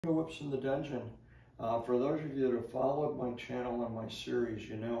Whips in the Dungeon. For those of you that have followed my channel and my series,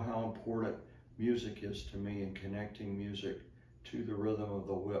 you know how important music is to me in connecting music to the rhythm of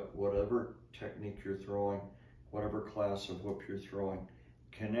the whip. Whatever technique you're throwing, whatever class of whip you're throwing,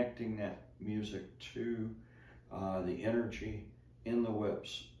 connecting that music to the energy in the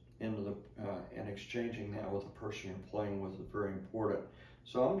whips, into the and exchanging that with the person you're playing with is very important.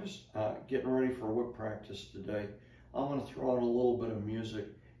 So I'm just getting ready for whip practice today. I'm going to throw in a little bit of music,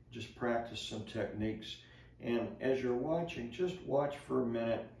 just practice some techniques. And as you're watching, just watch for a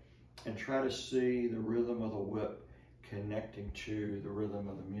minute and try to see the rhythm of the whip connecting to the rhythm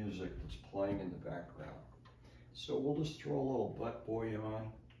of the music that's playing in the background. So we'll just throw a little ButtBoy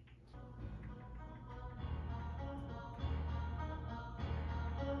on.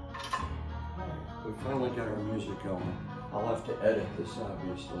 We finally got our music going. I'll have to edit this,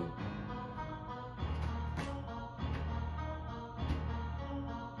 obviously.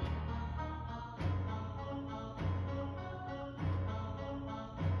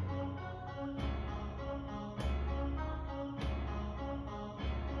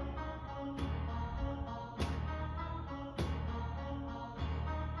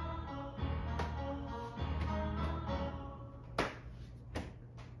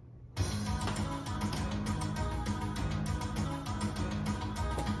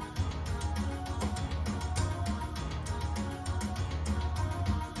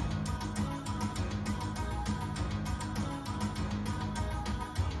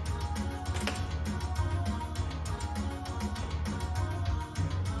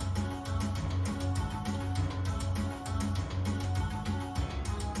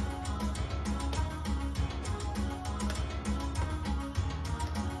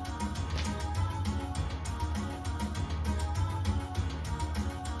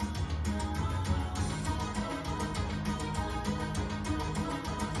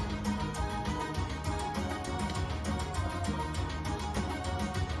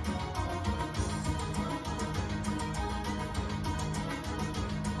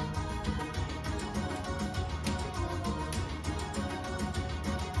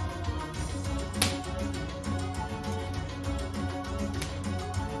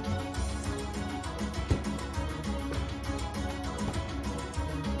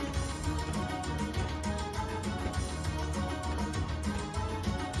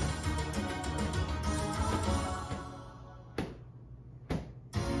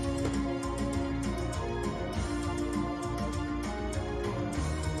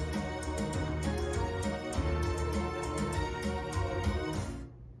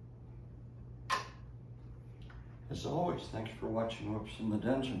 As always, thanks for watching Whips in the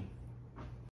Dungeon.